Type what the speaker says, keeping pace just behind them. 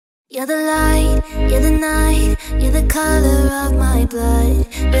You're the light, you're the night, you're the color of my blood.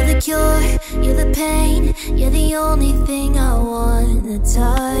 You're the cure, you're the pain, you're the only thing I wanna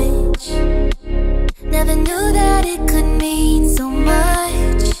touch. Never knew that it could mean so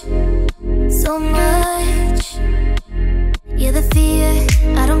much, so much. You're the fear,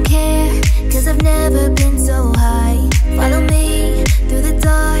 I don't care, 'cause I've never been so high. Follow me through the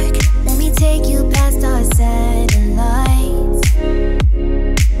dark, let me take you past our satellites.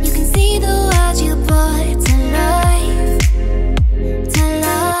 You can see the world you brought to life, to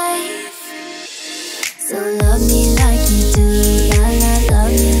life. So love me like you do, la la,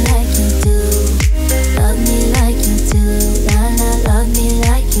 love me like you do. Love me like you do, la la, love me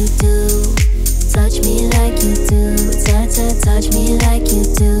like you do. Touch me like you do, touch me like you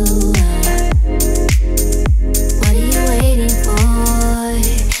do. What are you waiting for?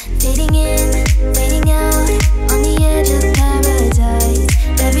 Fading in, fading out, on the edge of paradise.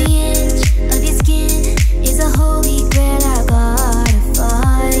 Every inch of your skin is a holy grail I gotta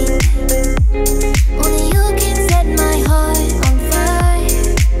find. Only you can set my heart on fire,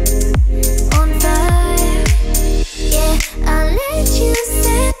 on fire. Yeah, I'll let you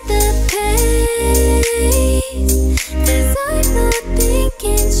set the pace, 'cause I'm not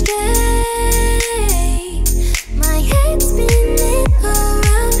thinking straight. My head's spinning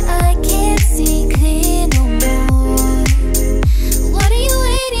around, I can't see clear no more. What are you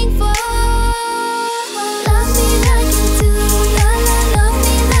waiting for? Love me like you do, la la, love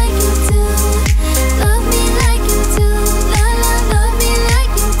me like you do. Love me like you do, la la, love me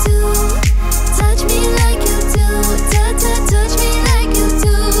like you do. Touch me like you do, touch me like you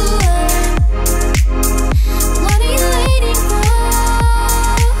do. What are you waiting for?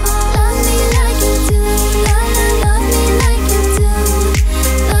 Love me like you do, la la, love me like you do.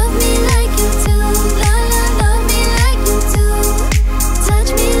 Love me like you do, la la, love me like you do. Touch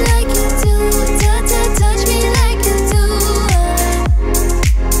me like you do, touch me like you do.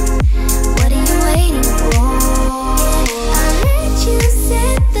 What are you waiting for? I'll let you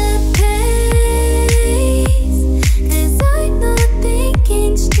set the pace, 'cause I'm not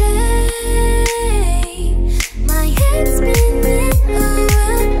thinking straight. My head's spinning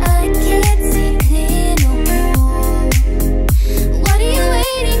around, I can't see clear no more. What are you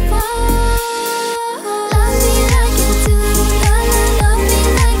waiting for? Love me like you do, la la, love me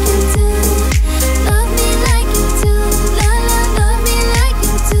like you do. Love me like you do, la la, love me like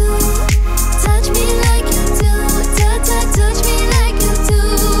you do. Touch me like you do, touch me like you do.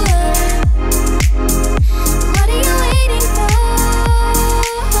 What are you waiting for?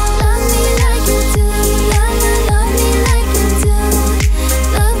 Love me like you do, la la, love me like you do.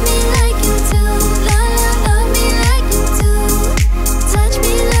 Love me like you do, la la, love me like you do. Touch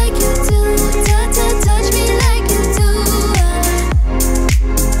me like you do, touch me like you do.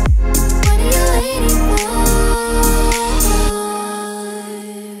 What are you waiting for?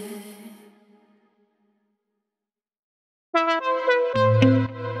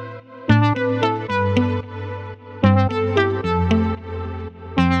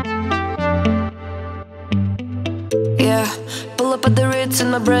 Yeah, pull up at the Ritz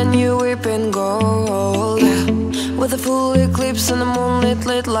in my brand new whip in gold. Yeah, with a full eclipse and the moonlit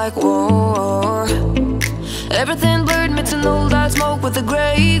lit like war. Everything blurred, mixing old eye smoke with the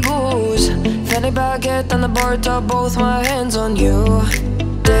grey goose. Fanny baguette on the bar top, both my hands on you.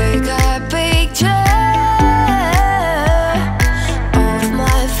 Take a picture of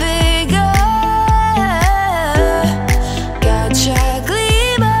my figure. Gotcha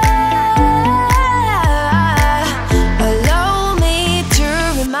glimmer. Allow me to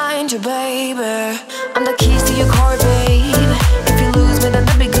remind you, baby, I'm the keys to your car, babe. If you lose me, then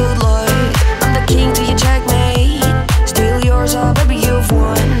that'd be good luck. I'm the king to your checkmate. Steal yours, oh baby, you've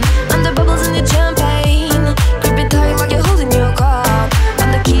won. I'm the bubbles in your champagne. Grip it tight like you're holding your cup.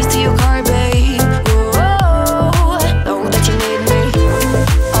 I'm the keys to your car, babe. Whoa, know that you need me.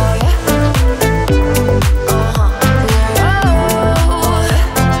 Oh yeah.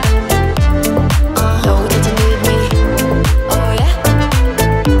 Know that you need me. Oh yeah.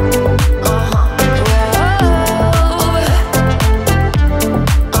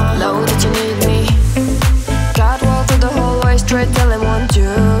 Know that you need me. Catwalk to the hallway, straight telling 1, 2.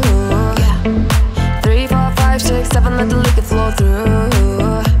 3, 4, 5, 6, 7, let the liquor flow through.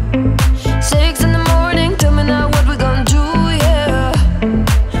 6 in the morning, tell me now what we gonna do, yeah.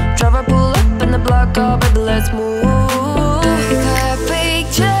 Driver pull up in the block, oh baby, let's move. Take a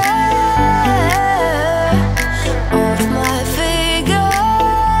picture of my figure.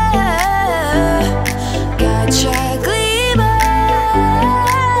 Gotcha glimmer.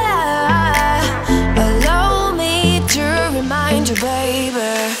 Allow me to remind you,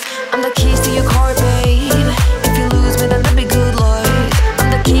 baby.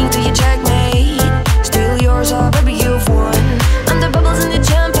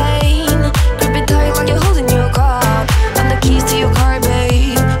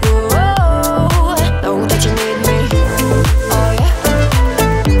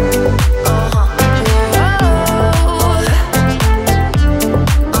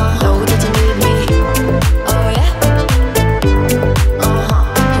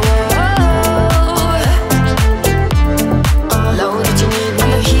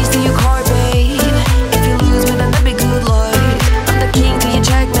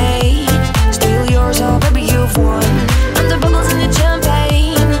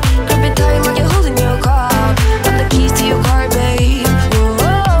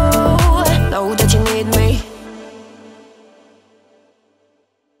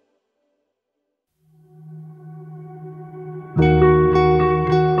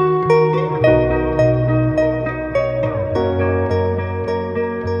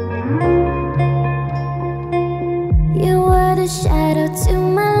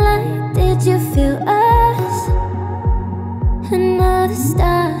 another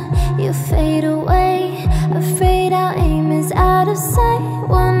star, you fade away. Afraid our aim is out of sight.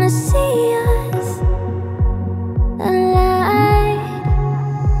 Wanna see us alive.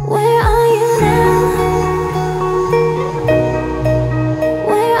 Where are you now?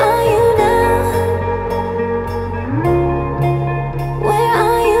 Where are you now? Where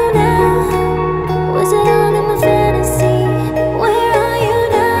are you now? Was it all in my fantasy? Where are you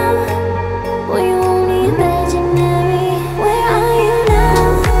now? Were you only imaginary? Where are you now?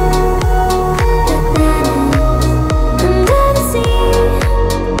 Under the sea,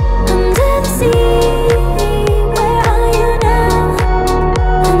 under the sea. Where are you now?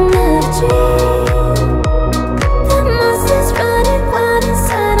 Under the tree. The monster's running wild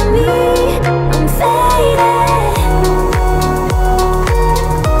inside of me. I'm faded.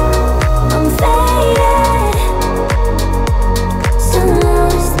 I'm faded. So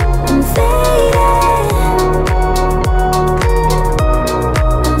lost. I'm faded.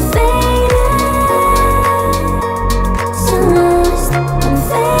 I'm faded. So lost. I'm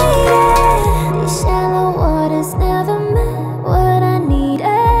faded. These shallow waters never met what I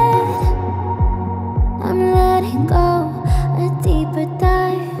needed. I'm letting go, a deeper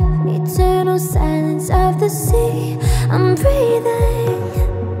dive, eternal silence of the sea. I'm breathing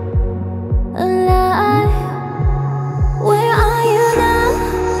alive. Where are you now?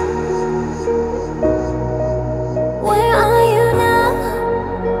 Where are you now?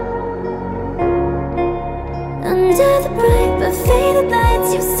 Under the bright but faded lights,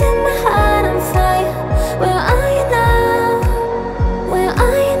 you set my heart on fire. Where are you now? Where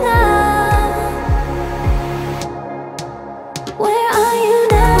are you now? Where are you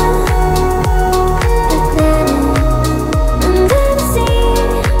now? Under the sea,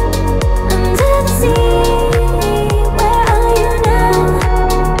 under the sea. Where are you now?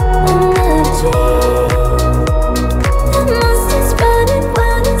 Under the tree. The monster's running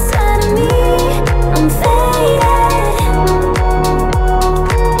wild inside of me. I'm faded.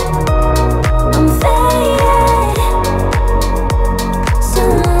 I'm faded. So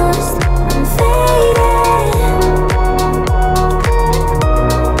lost. I'm faded.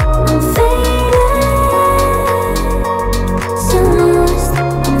 I'm faded. So lost.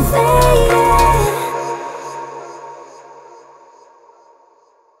 I'm faded.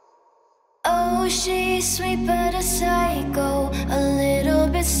 Oh, she's sweet but a psycho, a little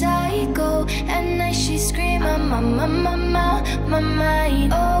bit psycho. At night she scream, my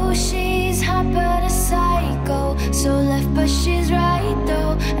mind. Oh, she's hot but a psycho, so left but she's right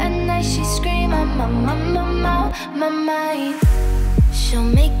though. At night she scream, my mind. She'll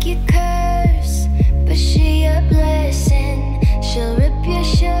make you curse, but she a blessing. She'll rip your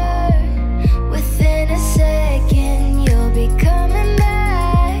shirt within a second. You'll be coming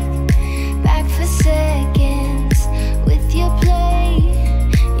back for seconds with your play.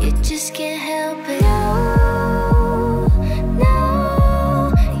 You just can't help it.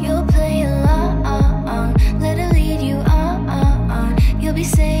 No, you'll play along. Let her lead you on. You'll be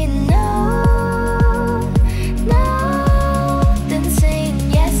saying no, then saying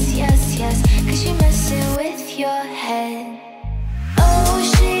yes, yes, yes. 'Cause you're messing with your head. Oh,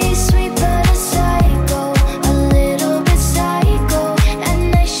 she's sweet but a psycho, a little bit psycho. At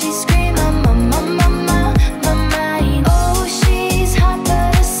night she scream, my mind. Oh, she's hot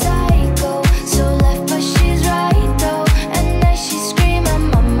but a psycho, so left but she's right though. At night she scream, my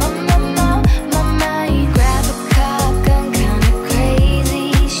mind. Grab a cop gun, kinda crazy.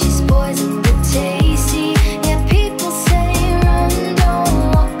 She's poison but tasty. Yeah, people say run, don't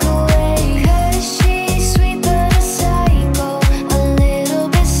walk away. 'Cause she's sweet but a psycho, a little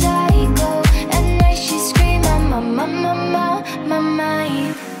bit psycho. At night she scream, my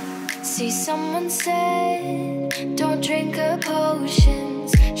mind. See, someone said, don't drink her potions.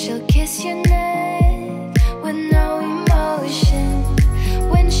 She'll kiss your neck with no emotion.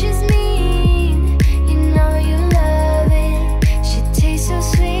 When she's mean, you know you love it. She tastes so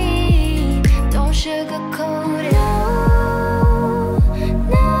sweet, don't sugarcoat it.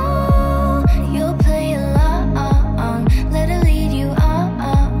 No, you'll play along. Let her lead you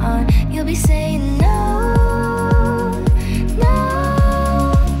on. You'll be saying no,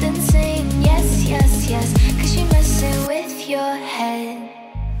 then saying yes, yes, yes. 'Cause you're messing with your head.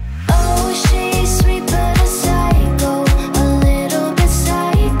 Oh, she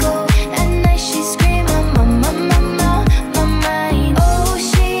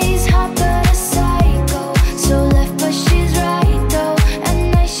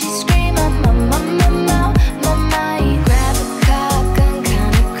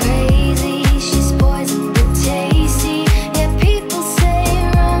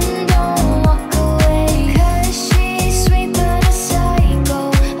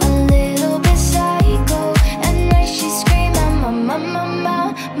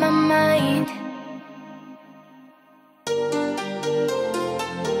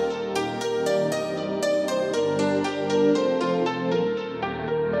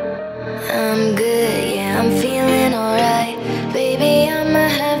I'm good, yeah, I'm feeling alright. Baby, I'ma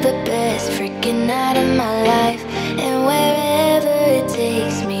have the best freaking night of my life. And wherever it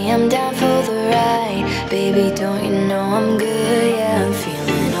takes me, I'm down for the ride. Baby, don't you know I'm good, yeah, I'm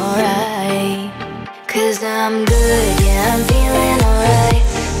feeling alright. Cause I'm good, yeah, I'm feeling alright.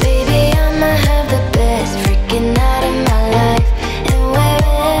 Baby, I'ma have the best freaking night of my life. And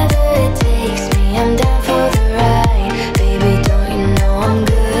wherever it takes me, I'm down for the ride. Baby, don't you know I'm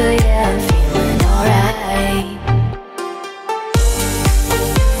good, yeah, I'm feeling alright.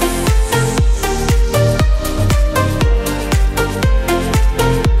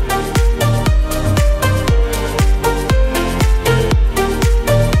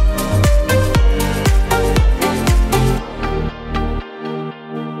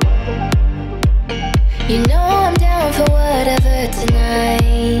 You know I'm down for whatever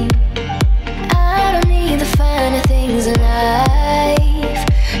tonight. I don't need the finer things in life.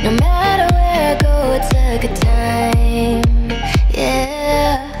 No matter where I go, it's a good time.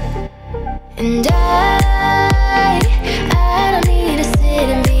 Yeah. And I don't need to sit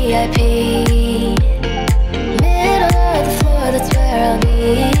in VIP. Middle of the floor, that's where I'll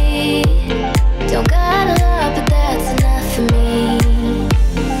be. Don't got a lot, but that's enough for me.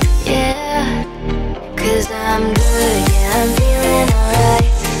 Yeah. Cause I'm good, yeah, I'm feeling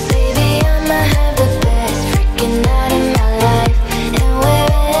alright. Baby, I'ma have the best freaking night of my life. And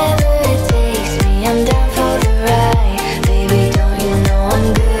wherever it takes me, I'm down for the ride. Baby, don't you know I'm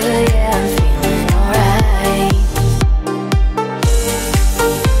good, yeah, I'm feeling alright.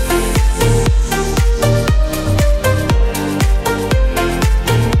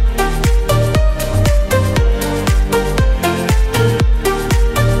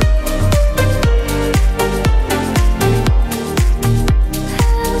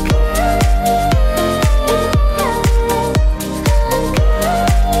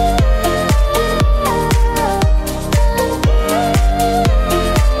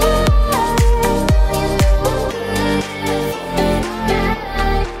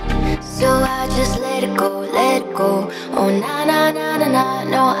 So I just let it go, let it go. Oh na na na na na,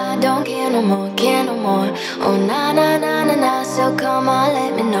 no I don't care no more, care no more. Oh na na na na na, so come on,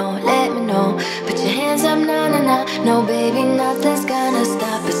 let me know, let me know. Put your hands up, na na na, no baby, nothing's gonna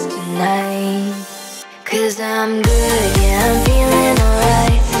stop us tonight. Cause I'm good, yeah, I'm feeling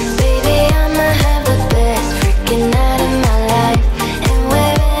alright. Baby, I'ma have the best freaking night of my life. And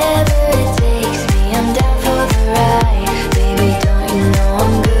wherever it takes me, I'm down for the ride. Baby, don't you know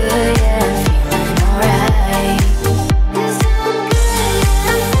I'm good, yeah, I'm feeling alright. Cause I'm good,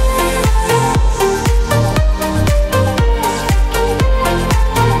 yeah, I'm feeling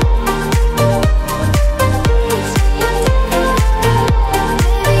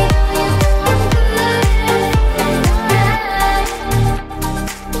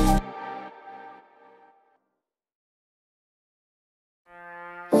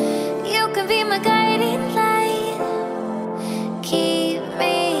you can be my guiding light. Keep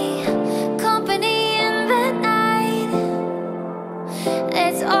me company in the night.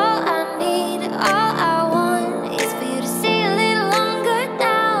 That's all I need, all I want is for you to stay a little longer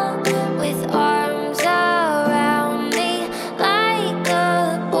now. With arms around me like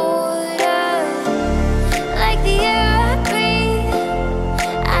a border, like the air I breathe.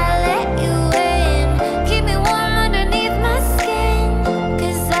 I let you in, keep me warm underneath my skin.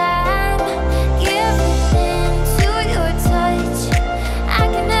 Cause I'm giving to your touch, I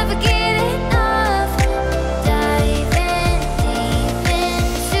can never get enough. Diving deep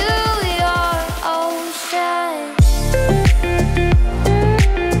into your ocean.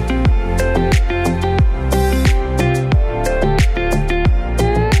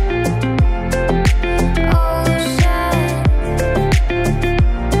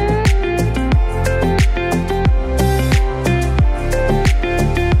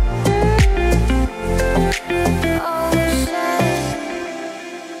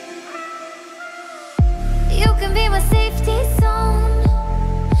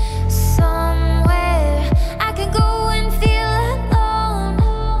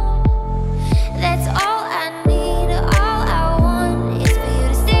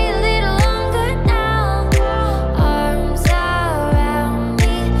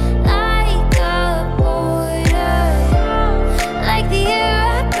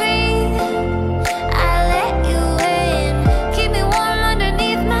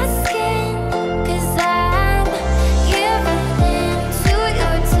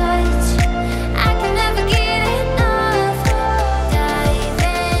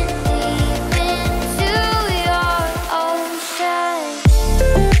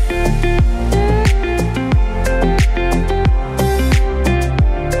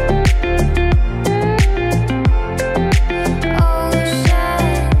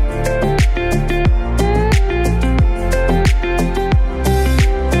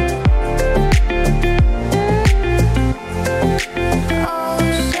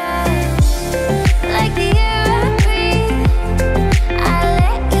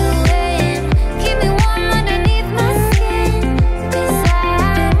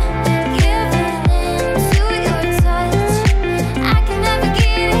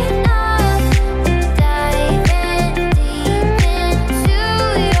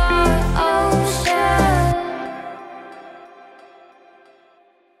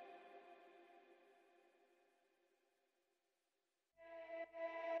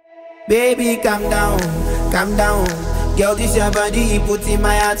 Baby, calm down, calm down. Girl, this your body, put in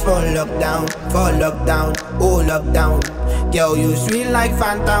my heart for lockdown, oh lockdown. Girl, you sweet like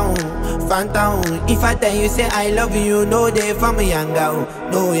phantom, phantom. If I tell you say I love you, no day for me younger,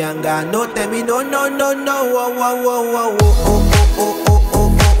 no younger, no tell me no, no, no, no, oh, oh, oh, oh, oh, oh, oh,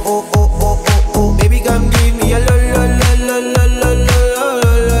 oh, oh, oh, oh, oh, oh. Baby, come give me a lo, lo, lo, lo, lo, lo, lo,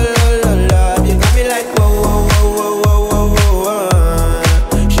 lo, lo, lo. You got me like whoa, whoa, whoa, whoa, whoa, whoa, whoa.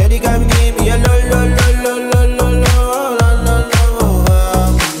 Shawty, come give me a lo, lo, lo, lo, lo, lo, lo, lo.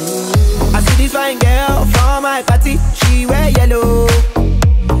 I see this fine girl from my party, she wear yellow.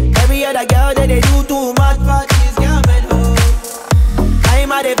 Every other girl that they do too much, but this girl mellow.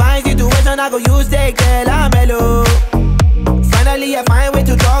 I'm at a fine situation, I go use the girl, I'm mellow. Finally I find way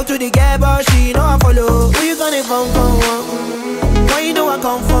to talk to the girl, but she know I follow. Who you gonna phone for? Why you know I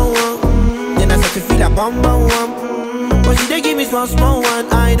come for one? Then I start to feel a bum bum one. But she dey give me small small one.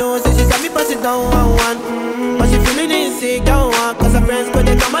 I know, say she said me pass it down one. But she feeling insecure one. Cause her friends go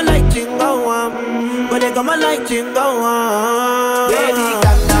they come and like jingle one. But they come and like jingle one. Baby,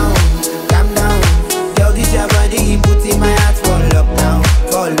 calm down, calm down. Girl, this your body, put in my heart for lockdown,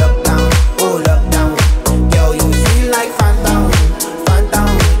 oh lockdown. Girl, you feel like phantom, phantom.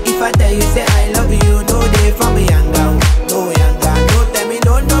 If I tell you say I love you, no day for me younger, no younger. No tell me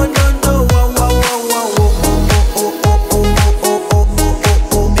no, no, no, no. Whoa, whoa, whoa, whoa, whoa, oh, oh, oh, oh, oh, oh, oh, oh,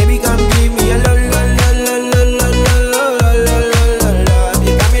 oh. Baby, come give me a lo, lo, lo, lo, lo, lo, lo, lo, lo, lo, lo.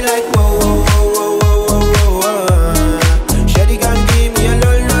 You got me like whoa, whoa, whoa, whoa, whoa, whoa, whoa. Shawty, come give me a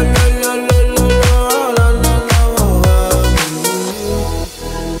lo, lo, lo, lo, lo, lo, lo, lo, lo.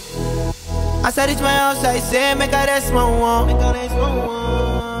 As I reach my house, I say, make a rest, my one.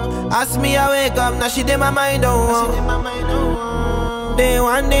 Ask me, I wake up, now she did my mind, oh. Day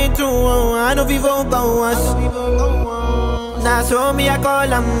one, day two, I know people go us. Now so me, I call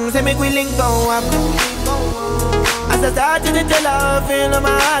them, say make we link go up. As I start to tell her, feel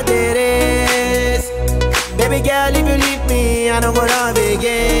my heart it is. Baby girl, if you leave me, I don't go love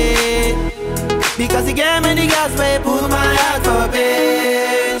again. Because you gave me the gas, may pull my heart for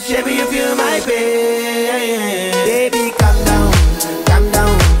pain. Baby, you feel my pain. Baby, calm down, calm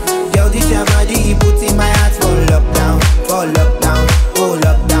down. Girl, this your body, put in my heart for lockdown, oh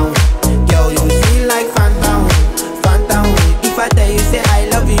lockdown. Girl, you feel like phantom, phantom. If I tell you say I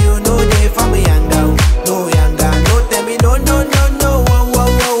love you, no day for me younger, no younger. No tell me no, no, no, no. Whoa, whoa,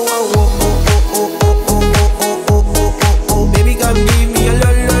 whoa, whoa, whoa, oh, oh, oh, oh, oh, oh, oh, oh, oh. Baby, come give me a lo,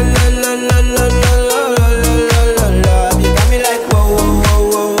 lo, lo, lo, lo, lo, lo, lo, lo, lo. You got me like whoa, whoa, whoa,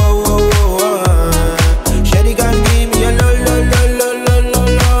 whoa, whoa, whoa. Shawty, come give me a lo, lo, lo, lo, lo, lo,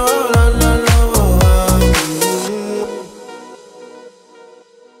 lo, lo, lo.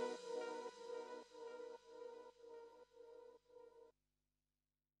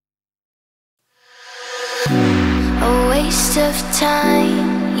 A waste of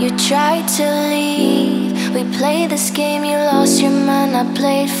time, you tried to leave. We played this game, you lost your mind, I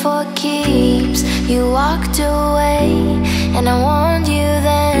played for keeps. You walked away, and I warned you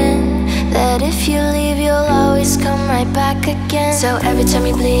then that if you leave, you'll always come right back again. So every time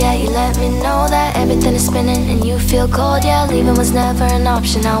you bleed out, you let me know that everything is spinning and you feel cold. Yeah, leaving was never an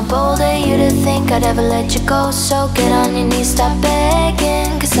option. How bold are you to think I'd ever let you go? So get on your knees, stop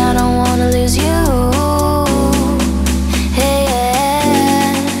begging, cause I don't wanna lose you. Hey,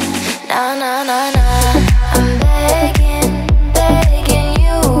 yeah. Nah, nah, nah, nah. I'm begging, begging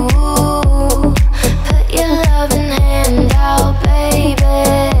you. Put your loving hand out, baby.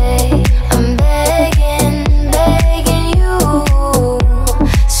 I'm begging, begging you.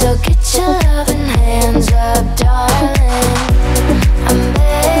 So get your loving hands up, darling. I'm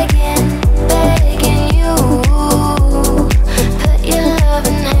begging, begging you. Put your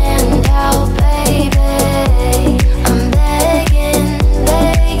loving hand out, baby. I'm begging,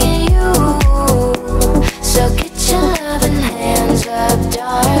 begging you. So get your loving hands up,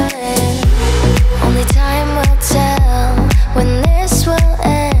 darling. Only time will tell when this will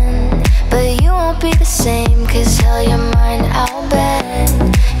end, but you won't be the same, cause hell, your mind I'll bet.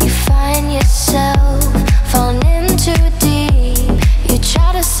 You find yourself falling in too deep. You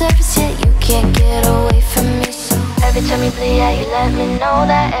try to surface yet you can't get away from me. So every time you bleed out, you let me know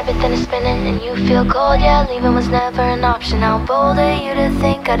that everything is spinning and you feel cold. Yeah, leaving was never an option. How bold are you to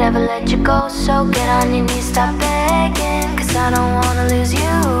think I'd ever let you go? So get on your knees, stop begging, cause I don't wanna lose you.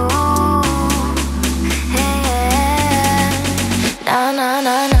 Hey, yeah. Nah, nah,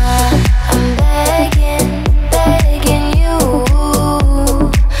 nah, nah. I'm begging, begging you.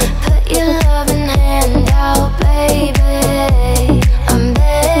 Put your loving hand out, baby. I'm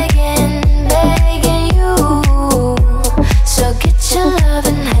begging, begging you. So get your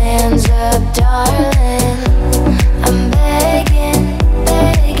loving hands up, darling. I'm begging,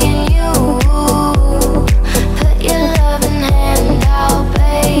 begging you. Put your loving hand out,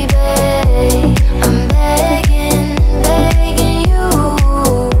 baby. I'm begging, begging you.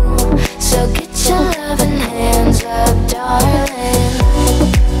 So get your loving hands up, darling.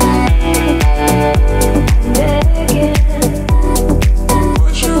 Begging.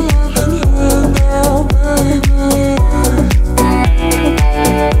 Put your loving hand out, baby.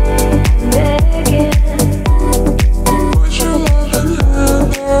 Begging. Put your loving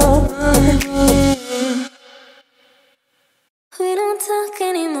hand out, baby. We don't talk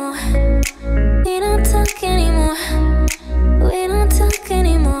anymore. We don't talk anymore. We don't talk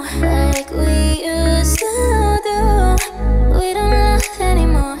anymore like we used to do. We don't laugh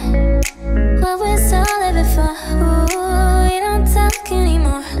anymore. What was all living for? Ooh, we don't talk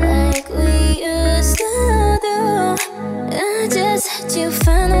anymore like we used to do. I just had you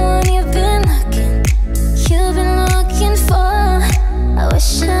find the one you've been looking for. I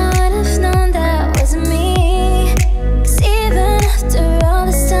wish I would've known that wasn't me. 'Cause even after all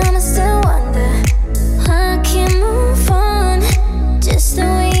this time I still wonder why I can't move on just the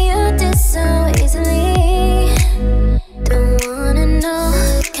way you did so easily. Don't wanna know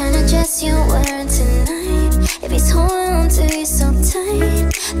what kind of dress you're wearing tonight. If he's holding on to you so tight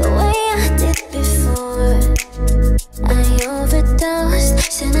the way I did before. I overdosed,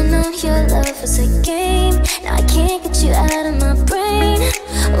 should've known your love was a game. Now I can't get you out of my brain.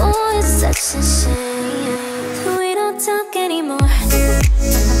 Oh, it's such a shame. We don't talk anymore.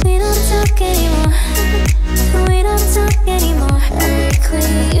 We don't talk anymore. We don't talk anymore like we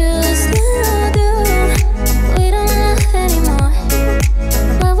used to do. We don't laugh anymore.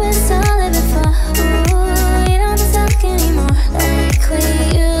 What was all living for? Ooh, we don't talk anymore like we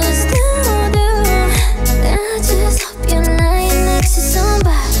used to do. I just hope you're lying next to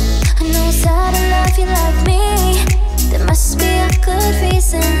somebody who knows how to love you like me. There must be a good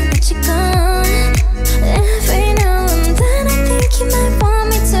reason that you're gone. Every now and then I think you might want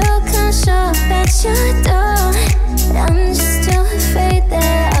me to come show up at your door. I'm just too afraid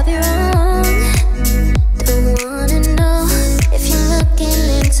that I'll be wrong. Don't wanna know if you're looking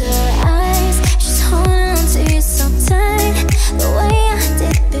into her eyes. She's holding on to you so tight the way I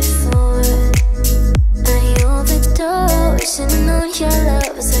did before. I overdosed, should've known your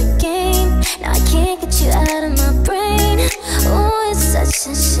love was a game. Now I can't get you out of my brain. Oh, it's such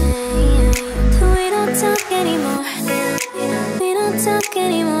a shame. We don't talk anymore. We don't talk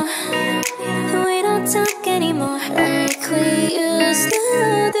anymore. We don't talk anymore like we used to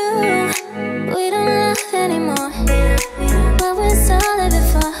do. We don't laugh anymore. What was all living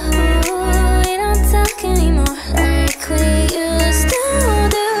for? Ooh, we don't talk anymore like we used to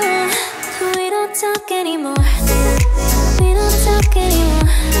do. We don't talk anymore. We don't talk anymore.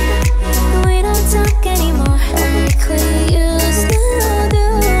 We don't talk anymore like we used to do.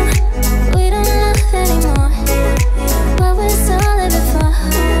 We don't laugh anymore. What was all living for?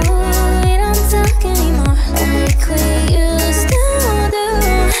 Ooh, we don't talk anymore like we used to do.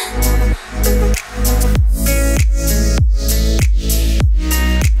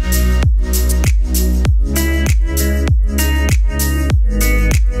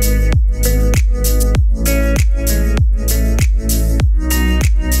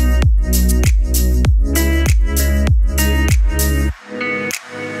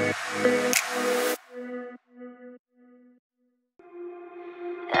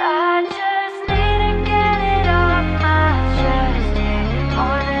 I just need to get it off my chest, yeah.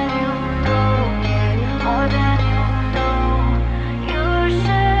 More than you know, yeah. More than you know. You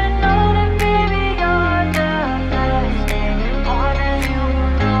should know that, baby, you're the best, yeah. More than you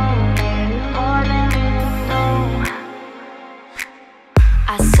know, yeah. More than you know.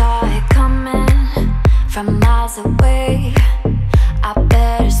 I saw it coming from miles away. I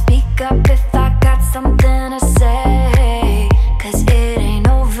better speak up if I got something to say. 'Cause it ain't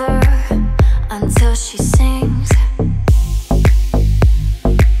over until she sings.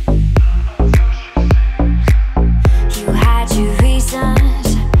 You had your reasons,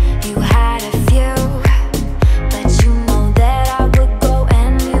 you had a few, but you know that I would go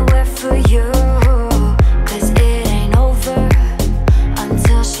anywhere for you. 'Cause it ain't over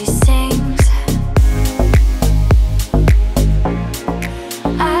until she sings.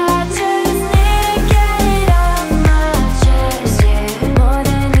 I just need to get it off my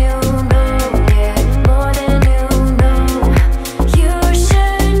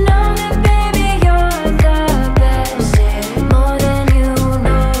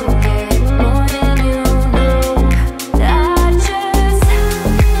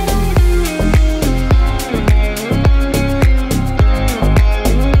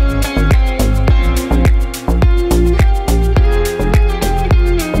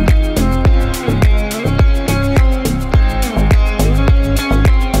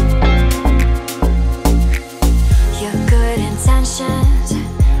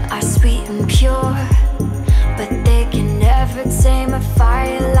sweet and pure, but they can never tame a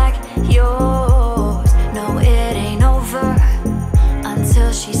fire like yours. No, it ain't over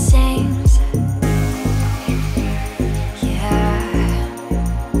until she sings. Yeah,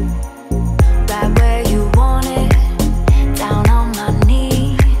 right where you want it, down on my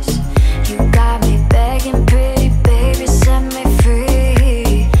knees. You got me begging, pretty baby, set me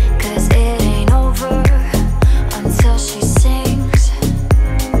free. 'Cause it ain't over until she sings.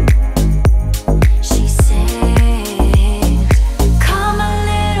 She sings. Come a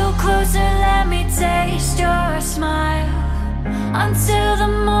little closer, let me taste your smile until the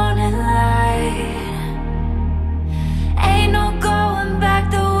morning light. Ain't no going back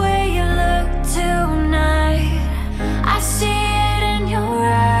the way you look tonight. I see it in your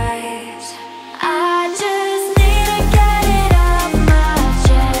eyes. I just need to get it off my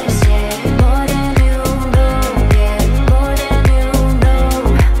chest, yeah. More than you know, yeah. More than you know.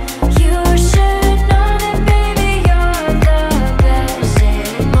 You should know that, baby, you're the best, yeah.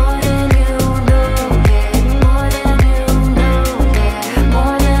 More than you know, yeah. More than you know, yeah.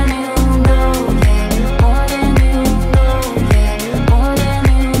 More than you know, yeah. More than you know, yeah. More than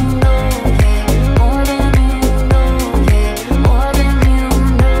you know, yeah. More than you know, yeah. More than you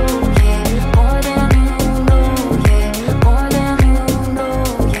know, yeah. More than you know, yeah. More than you know,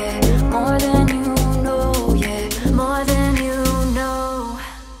 yeah. More than you know, yeah. More than you know.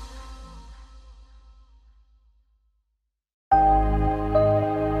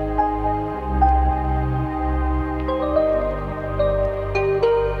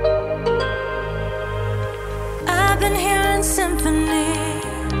 I've been hearing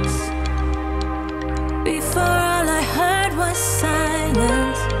symphonies. Before all I heard was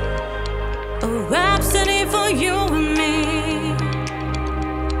silence. A rhapsody for you and me.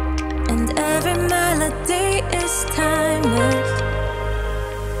 And every melody is timeless.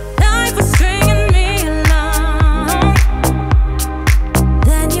 Life was stringing me along.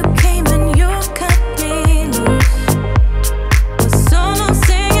 Then you came and you cut me loose. Was solo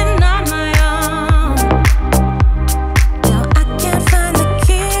singing on my own. Now I can't find the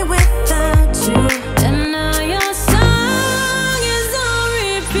key without you. And now your song is on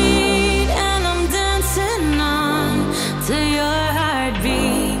repeat, and I'm dancing on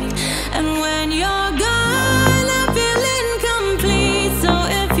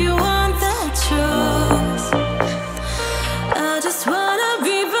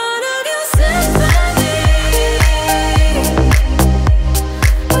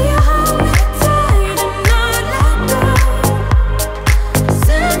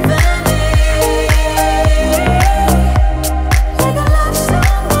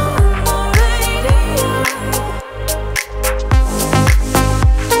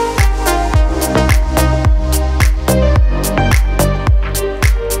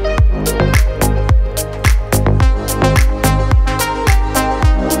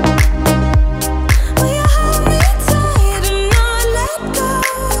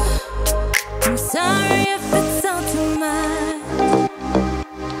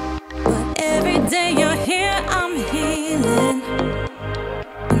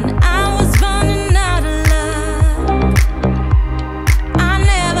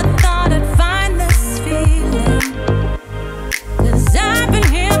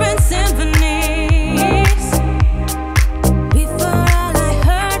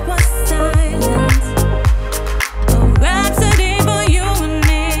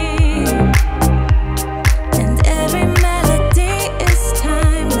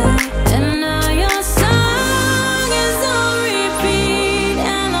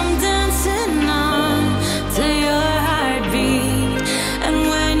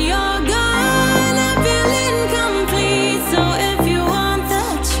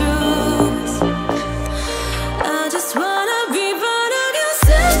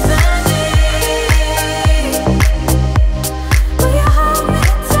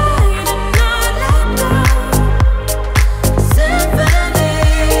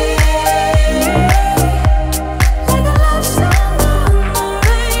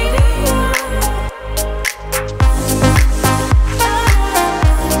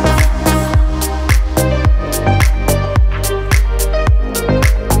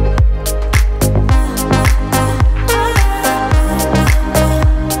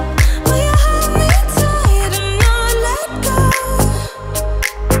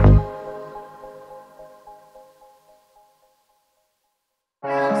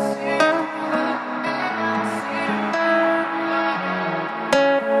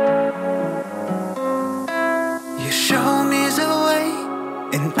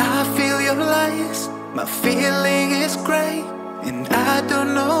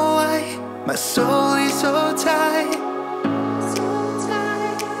don't know why my soul is so tight.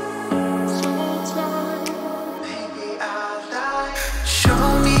 Maybe I'll die. Show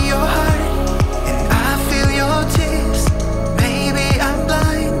me your heart and I feel your tears. Maybe I'm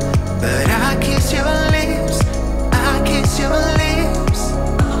blind, but I kiss your lips. I kiss your lips.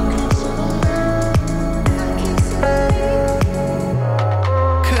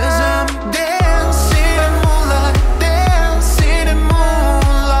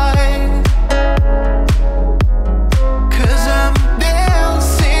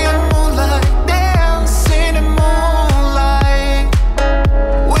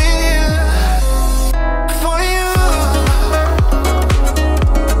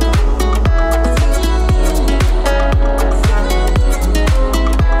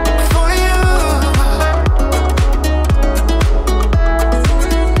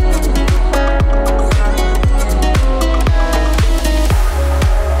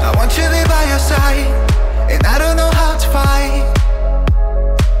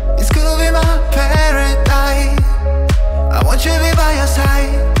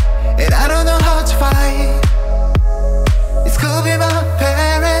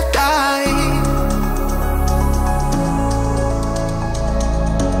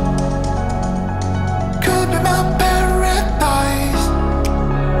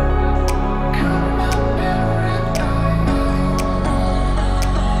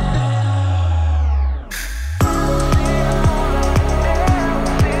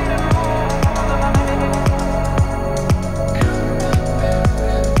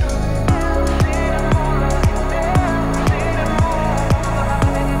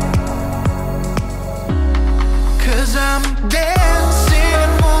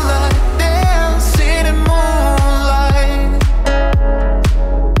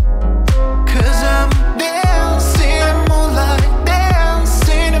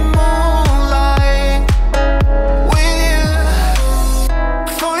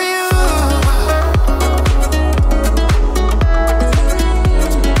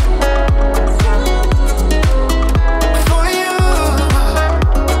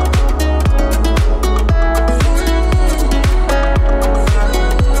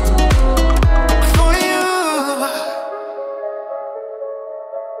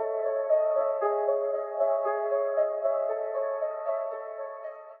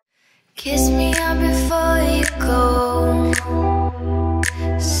 Kiss me up before you go.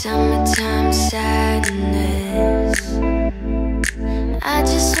 Summertime sadness. I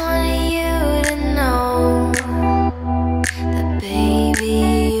just wanted you to know that baby,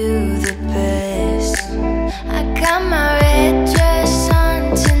 you the best. I got my red dress on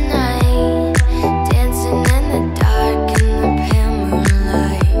tonight, dancing in the dark in the pale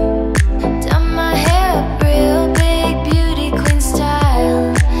moonlight. Done my hair up real big, beauty queen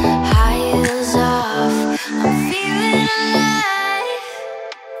style. Heels off, I'm feeling alive.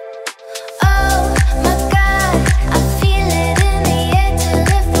 Oh my God.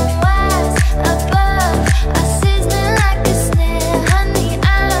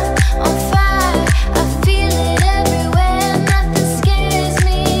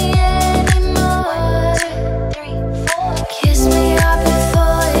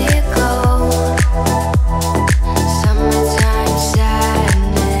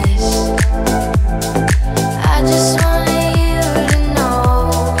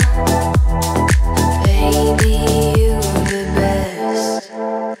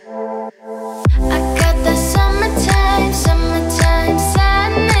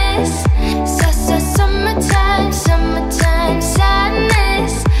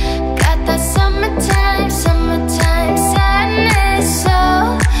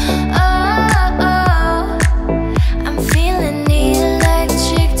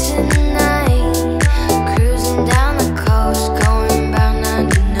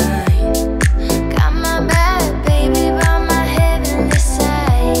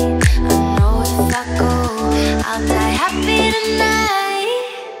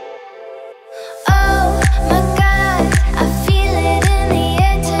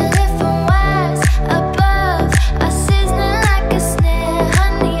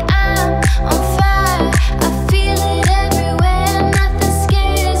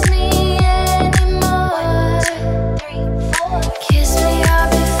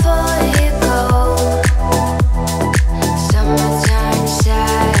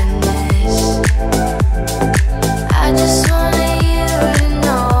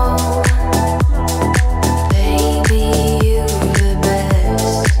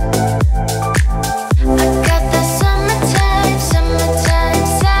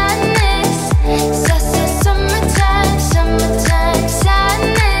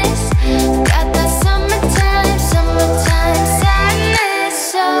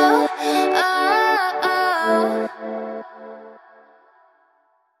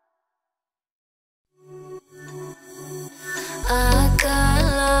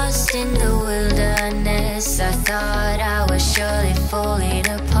 this, I thought I was surely falling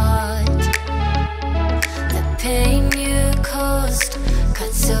apart. The pain you caused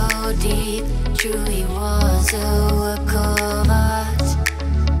cut so deep, truly was a work of art.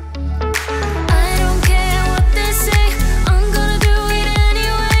 I don't care what they say, I'm gonna do it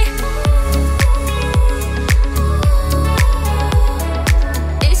anyway.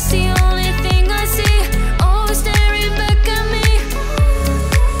 It's the only thing I see, always staring back at me.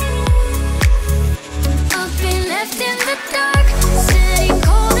 I've been left in the dark, sitting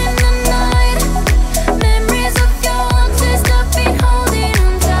cold in the night. Memories of your haunted, I've been holding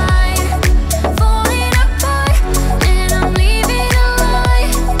on tight. Falling apart, and I'm leaving a lie.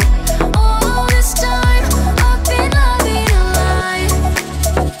 All this time, I've been loving a lie.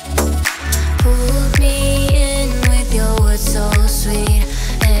 Pulled me in with your words so sweet.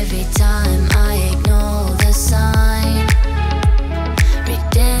 Every time I ignore the sign.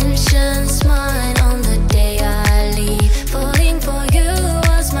 Redemption's mine on the day I leave. Falling for you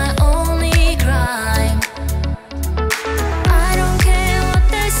was my only crime. I don't care what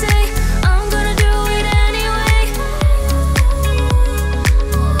they say, I'm gonna do it anyway.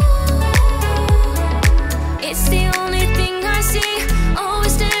 It's the only thing I see,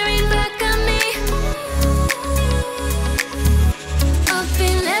 always staring back at me. I've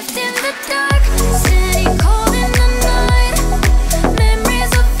been left in the dark, sitting cold in the night.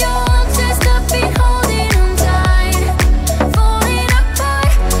 Memories of your haunted, I've been holding on tight. Falling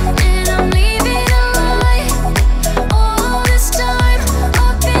apart, and I'm leaving a lie. All this time,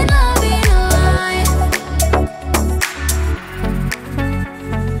 I've been loving a lie.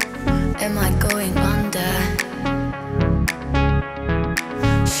 Am I going under?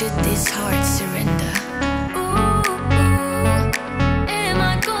 Should this heart surrender? Ooh, am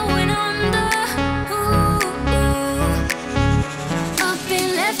I going under? I've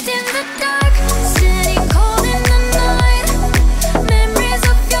been left in the dark, sitting cold in the night. Memories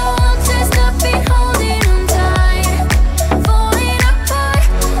of your haunted, I've been holding on tight. Falling apart,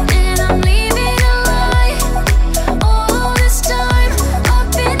 and I'm leaving a lie. All this time, I've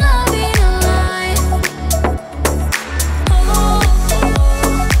been loving a lie.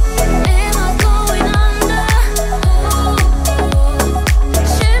 Am I going under?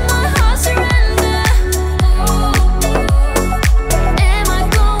 Should my heart surrender? Am I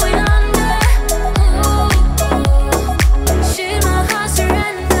going under? Should my heart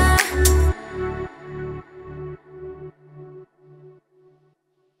surrender?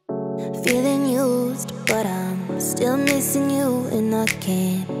 Feeling used, but I'm still missing you, and I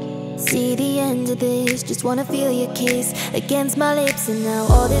can't see the end of this. Just wanna feel your kiss against my lips, and now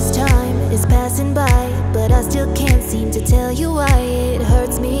all this time is passing by, but I still can't seem to tell you why. It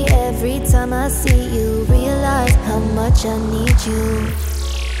hurts me every time I see you, realize how much I need you.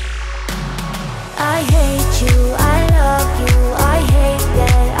 I hate you, I love you, I hate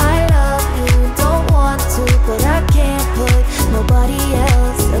that I love you. Don't want to, but I can't put nobody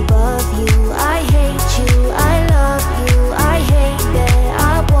else above you. I hate you, I love you, I hate that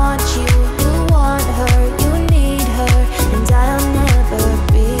I want you. You want her, you need her, and I'll never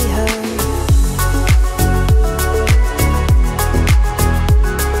be her.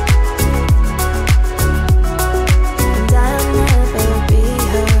 And I'll never be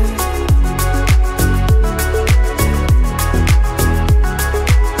her.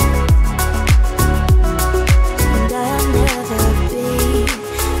 And I'll never be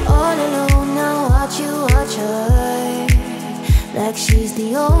all alone now. Watch you watch her, like she's the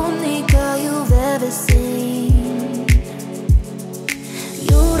only girl you've ever seen.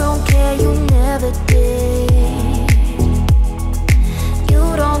 You don't care, you never did. You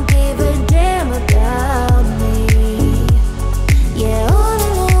don't give a damn about me. Yeah, all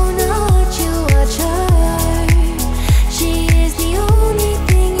alone I watch you watch her. She is the only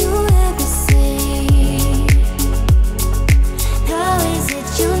thing you ever see. How is it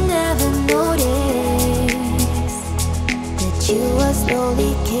you never noticed that you are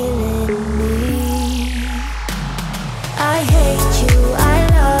slowly killing me? I hate you, I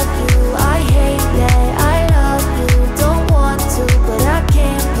love you, I hate that I love you. Don't want to, but I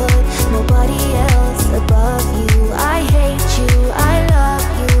can't put nobody else above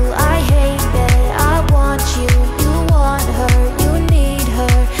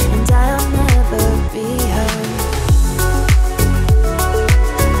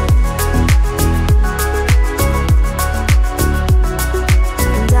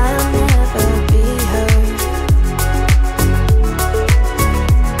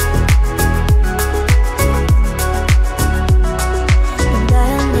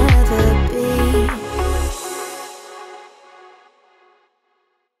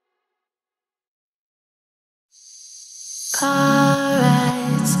Car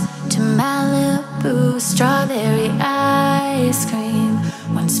rides to Malibu, strawberry ice cream,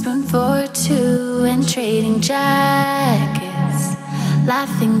 1 spoon for 2, and trading jackets,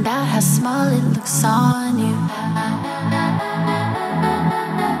 laughing about how small it looks on you.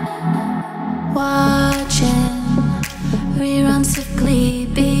 Watching reruns of Glee,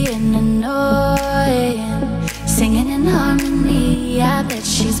 being annoying, singing in harmony. I bet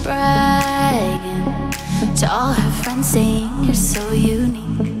she's bragging to all her friends, saying you're so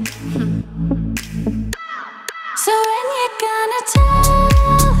unique. So when you're gonna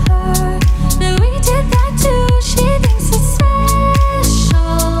tell her that we did that too? She thinks it's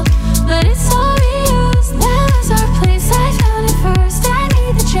special, but it's all reused. That was our place, I found it first. I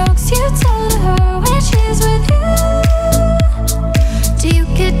need the jokes you tell her when she's with you. Do you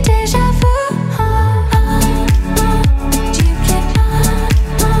get deja vu?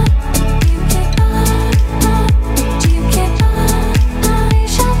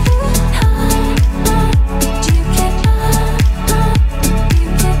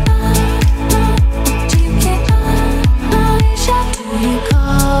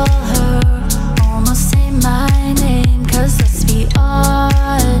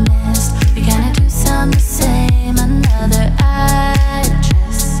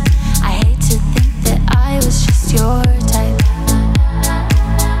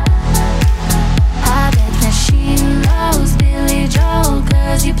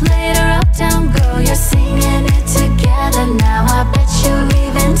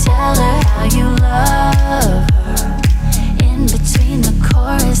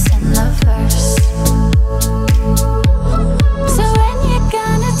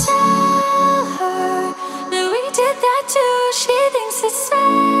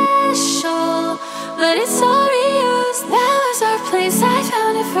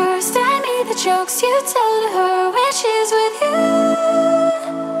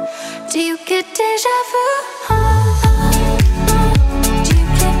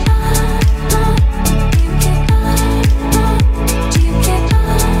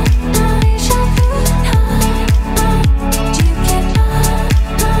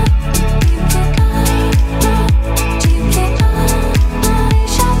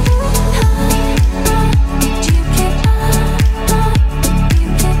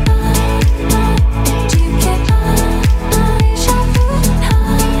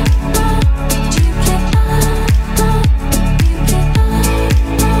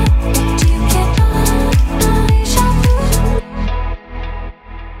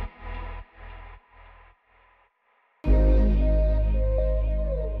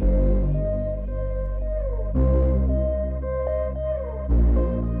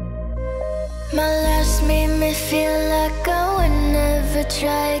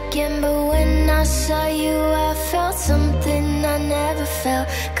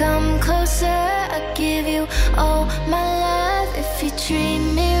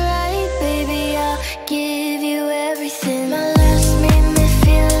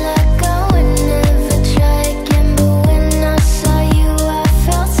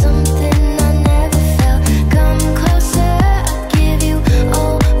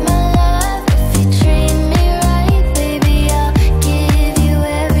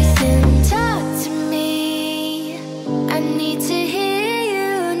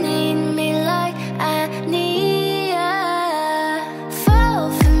 Fall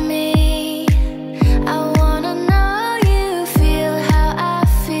for me, I wanna know you.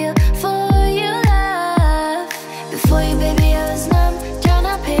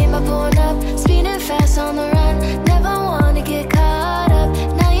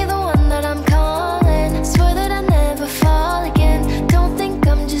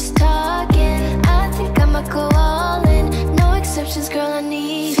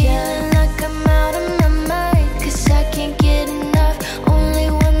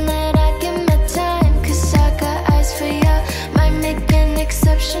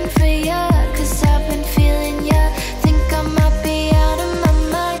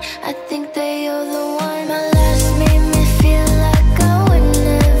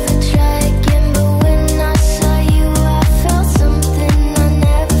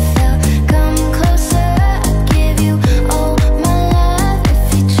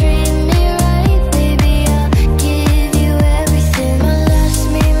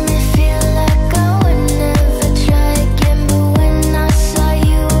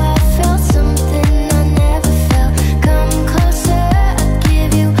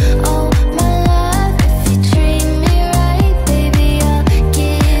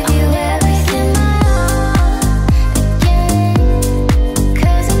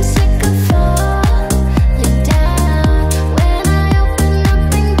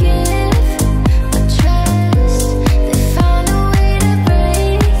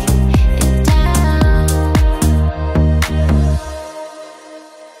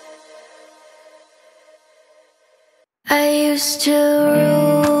 used to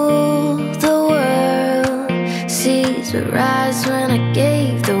rule the world. Seas would rise when I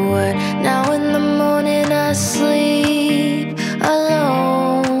gave the word. Now in the morning I sleep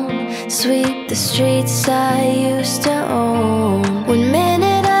alone. Sweep the streets I used to own. One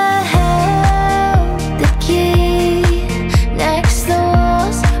minute I held the key. Next the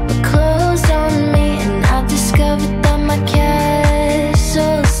walls were closed on me, and I discovered that my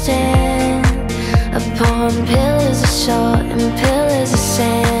castle stand upon pillars of salt and pillars of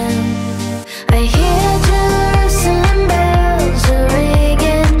sand. I hear Jerusalem bells are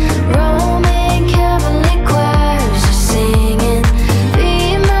ringing, Roman Catholic choirs are singing.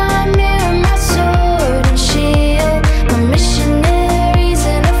 Be my mirror, my sword and shield, my missionaries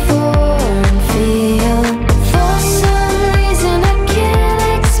in a foreign field. For some reason I can't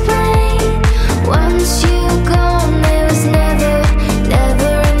explain, once you gone there was never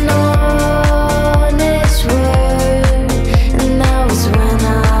an honest word. And that was when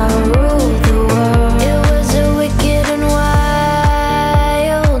I ruled the world. It was a wicked and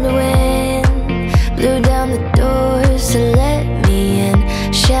wild wind, blew down the doors to let me in.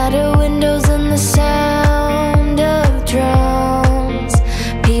 Shattered windows and the sound of drums.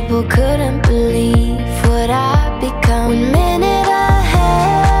 People couldn't believe what I'd become. One minute I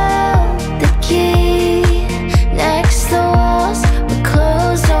held the key. Next the walls were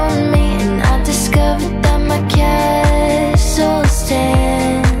closed on me, and I discovered that my castle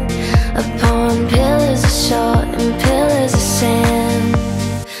stand upon pillars of salt and pillars of sand.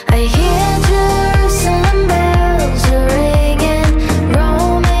 I hear Jerusalem bells are ringing,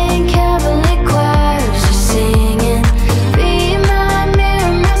 Roman Catholic choirs are singing. Be my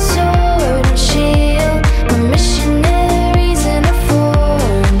mirror, my sword and shield, my missionaries in a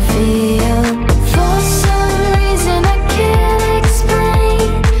foreign field. For some reason I can't explain,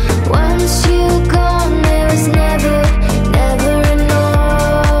 once you gone there was never an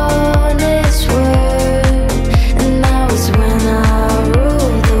honest word. And that was when I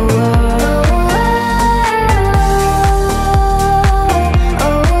ruled the world.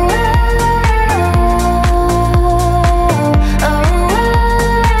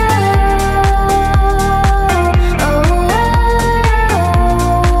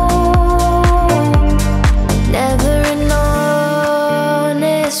 Never an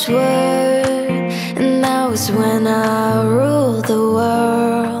honest word. And that was when I ruled the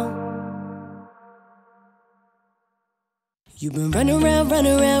world. You've been running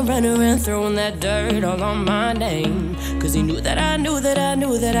around, throwing that dirt all on my name. Cause you knew that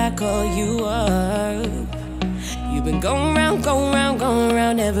I'd call you up. You've been going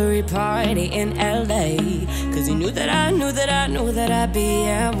round every party in LA. Cause you knew that I'd be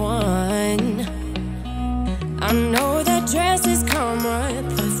at one. I know that dress is karma,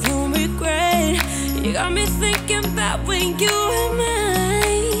 perfume regret. You got me thinking about when you were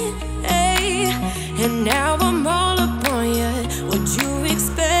mine. Hey. And now I'm all upon you, what you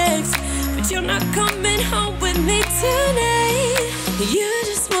expect? But you're not coming home with me tonight. You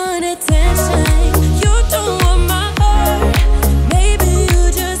just want attention, you don't want my heart. Maybe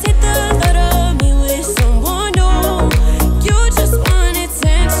you just hate the thought of me with someone new. You just want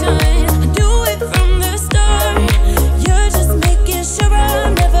attention, I knew it from the start. You're just making sure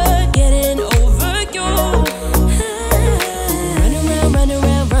I'm never getting over you.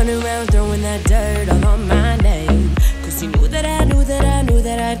 Run around, throwing that dirt all on my name. Cause you knew that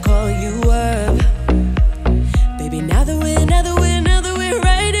I'd call you up. Baby, now that we're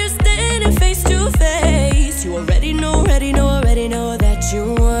right here standing face to face, you already know that you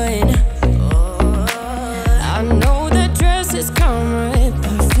won. I know that dress is karma,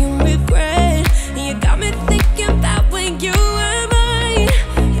 perfume regret. You got me thinking about when you were mine.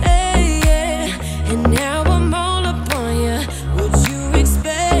 Hey, yeah. And now I'm all upon you, what you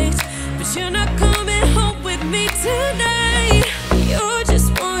expect? But you're not coming home with me tonight. You just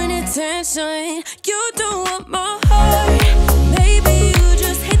want attention, you don't want my heart. Maybe you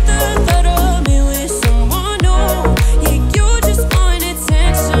just hate the thought of me with someone new. Yeah, you just want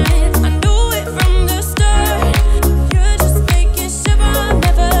attention, I knew it from the start. You're just making sure I'm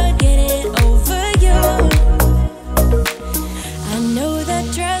never getting over you. I know that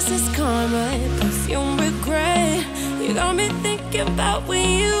dress is karma, perfume regret. You got me thinking about when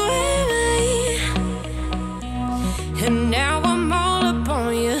you were mine. And now I'm all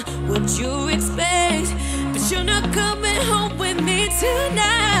upon you, what you expect? But you're not coming home with me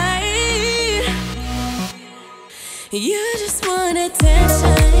tonight. You just want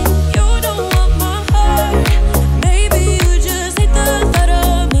attention, you don't want my heart. Maybe you just hate the thought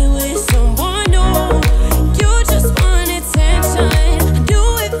of me with someone new. You just want attention, I knew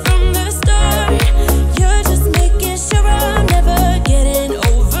it from the start. You're just making sure I'm never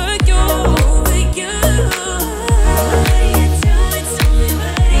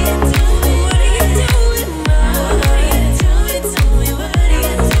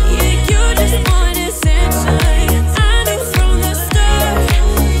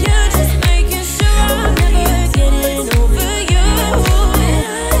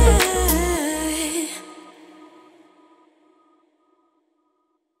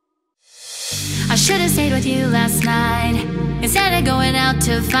I should've stayed with you last night instead of going out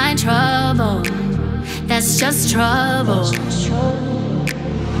to find trouble. That's just trouble.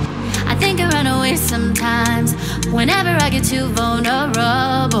 I think I run away sometimes whenever I get too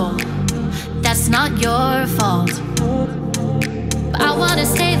vulnerable. That's not your fault. I wanna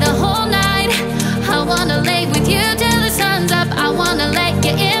stay the whole night. I wanna lay with you till the sun's up. I wanna let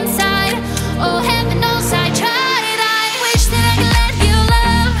you inside. Oh, heaven knows I tried. I wish that I could let you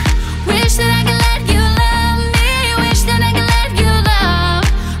love. Wish that I could let you love me. Wish that I could let you love.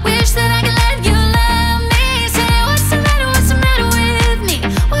 Wish that I could let you love me. Say, what's the matter? What's the matter with me?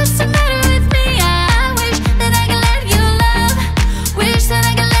 What's the matter with me? I wish that I could let you love. Wish that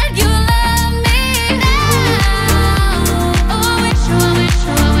I could let you love me now. Oh, I wish, oh, I wish,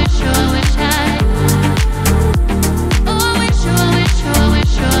 oh, I wish, oh, I wish I. Oh, I wish, oh, I wish, oh, I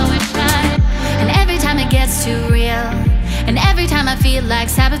wish, oh, I wish I. And every time it gets too real, and every time I feel like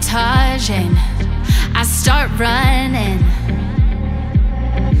sabotaging, I start running.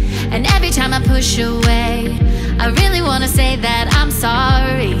 And every time I push away, I really wanna say that I'm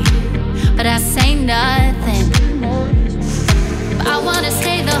sorry, but I say nothing. I wanna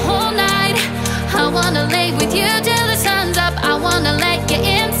stay the whole night. I wanna lay with you till the sun's up. I wanna let you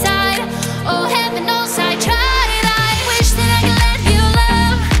inside. Oh, heaven knows I tried. I wish that I could let you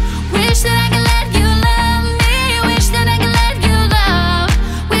love. Wish that I could let you love me. Wish that I could let you love.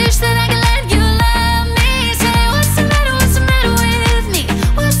 Wish that I could let you love me. Say, what's the matter? What's the matter with me?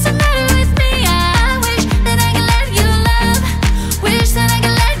 What's the matter with me? I wish that I could let you love. Wish that I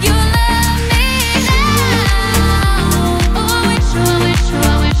could let you love me now. Oh, I wish, oh, I wish, oh,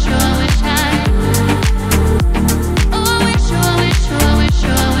 I wish, oh, I wish I. Oh, I wish, oh, I wish, oh, I wish,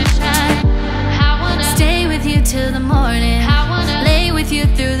 oh, I wish I wanna stay with you till the morning. I wanna lay with you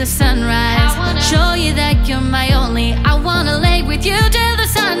through the sunrise. Show you that you're my only. I wanna lay with you till the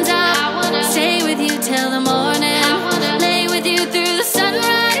sun's up. I wanna stay with you till the morning. I wanna lay with you through the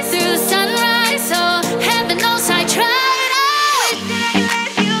sunrise, through the sunrise. Oh, heaven knows I tried. I wish that I could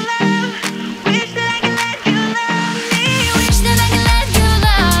let you love. Wish that I could let you love me. Wish that I could let you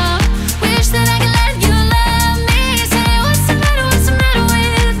love. Wish that I could let you love me. Say, what's the matter? What's the matter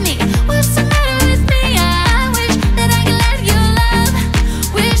with me? What's the matter with me? I wish that I could let you love.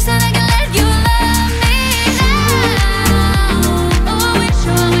 Wish that I could let you love me now. Oh, I wish,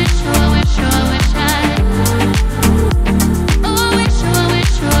 oh, I wish, oh, I wish, oh, I wish I. Oh, I wish, oh, I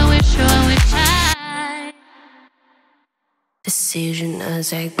wish, oh, I wish, oh, I wish I. Decision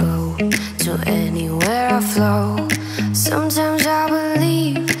as I go to anywhere I flow. Sometimes I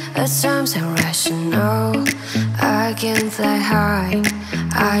believe, at times I'm rational. I can fly high,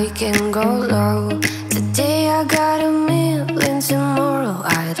 I can go low. Today I got a million, tomorrow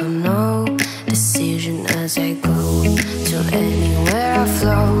I don't know. Decision as I go to anywhere I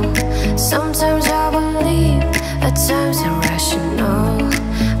flow. Sometimes I believe, at times I'm rational.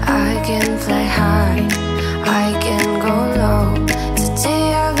 I can fly high, I can go low.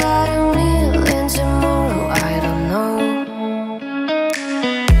 Today I got a million, tomorrow I don't know.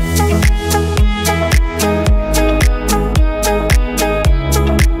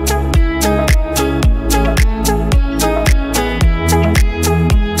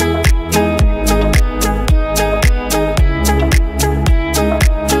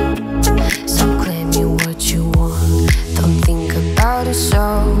 So claim me what you want, don't think about it.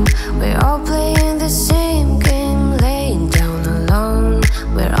 So we're all playing the same game, laying down alone.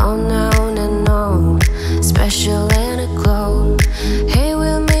 We're on and on, special and a clone. Hey,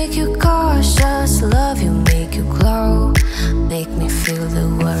 we'll make you cautious, love you, make you glow. Make me feel the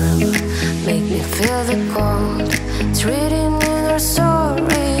warmth, make me feel the cold. It's written in our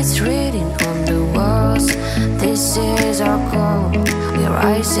story, it's written on the walls. This is our goal, we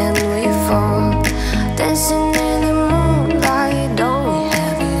rise and we fall. Dancing in the moonlight, don't we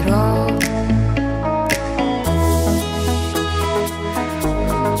have it all?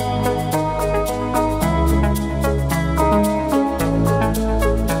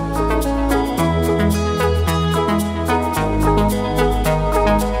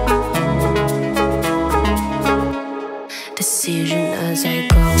 Decision as I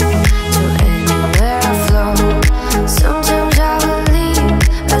go to anywhere I flow. Sometimes I believe,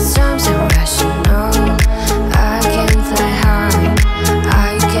 at times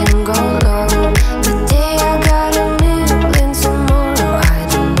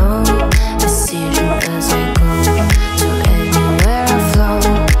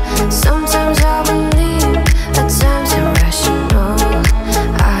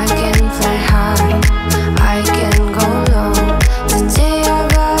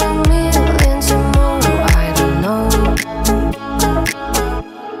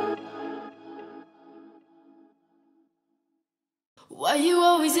Why you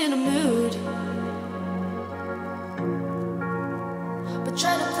always in a mood? But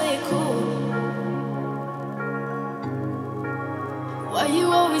try to play it cool. Why you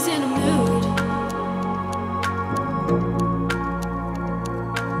always in a mood?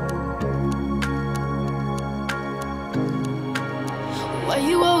 Why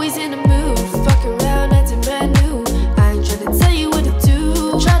you always in a mood? Fuck around, acting brand new. I ain't tryna tell you what to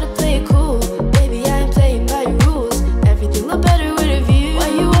do. Try to play it cool. Baby, I ain't playing by your rules. Everything look better with a view. Why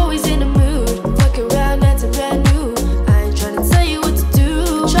you always in a mood? Fuck around, acting brand new. I ain't tryna tell you what to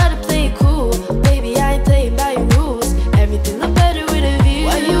do. Try to play it cool. Baby, I ain't playing by your rules. Everything look better with a view.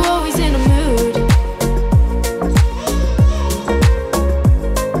 Why you always in a mood?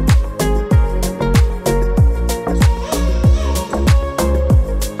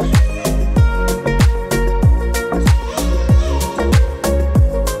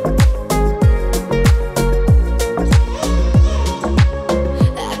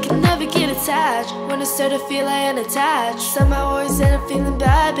 When I start to feel I am attached, somehow always end up feeling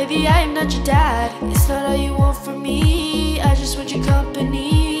bad. Baby, I am not your dad. It's not all you want from me, I just want your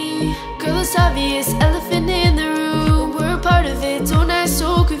company. Girl, it's obvious, elephant in the room. We're a part of it, don't act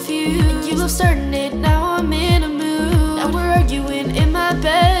so confused. You love starting it, now I'm in a mood. Now we're arguing in my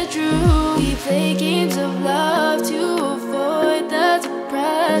bedroom. We play games of love to avoid the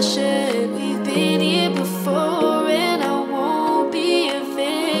depression. We've been here before and I won't be a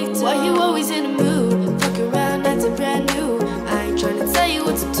victim. Why you always in a mood? Fuck around, acting brand new. I ain't tryna tell you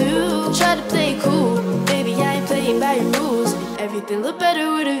what to do. Try to play it cool. Baby, I ain't playing by your rules. Everything look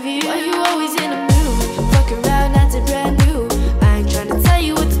better with a view. Why you always in a mood? Fuck around, acting brand new. I ain't tryna tell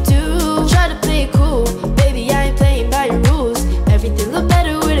you what to do. Try to play it cool. Baby, I ain't playing by your rules. Everything look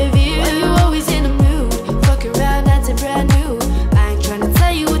better with a view. Why you always in a mood? Fuck around, acting brand new. I ain't tryna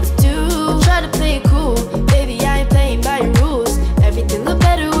tell you what to do. Try to play it cool. Baby, I ain't playing by your rules. Everything look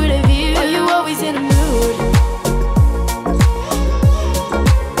better with a view. Why you always in a mood?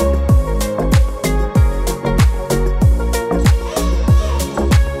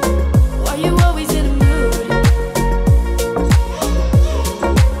 Why you always in a mood?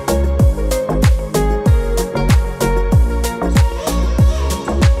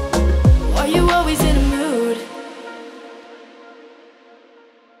 Why you always in a mood?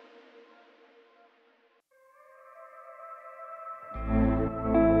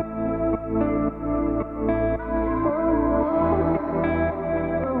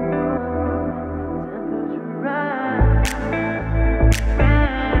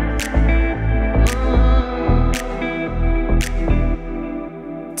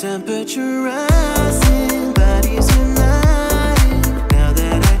 Temperature rising, bodies uniting. Now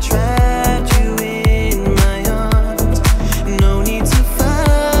that I trapped you in my arms, no need to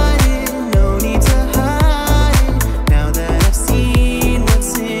fight it, no need to hide it. Now that I've seen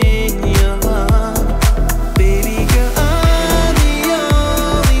what's in your heart, baby girl, I'm the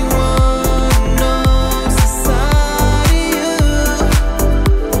only one who knows inside of you.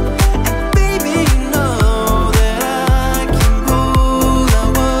 And baby, you know that I can pull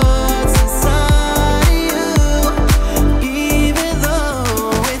out what's inside of you, even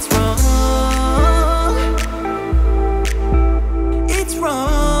though it's wrong. It's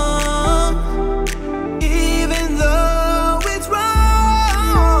wrong, even though it's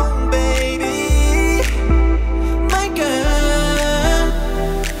wrong, baby, my girl.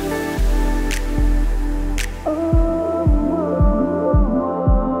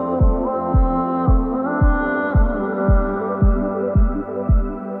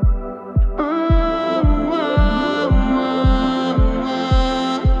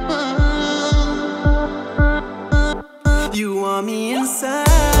 You want me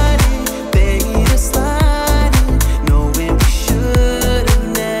inside.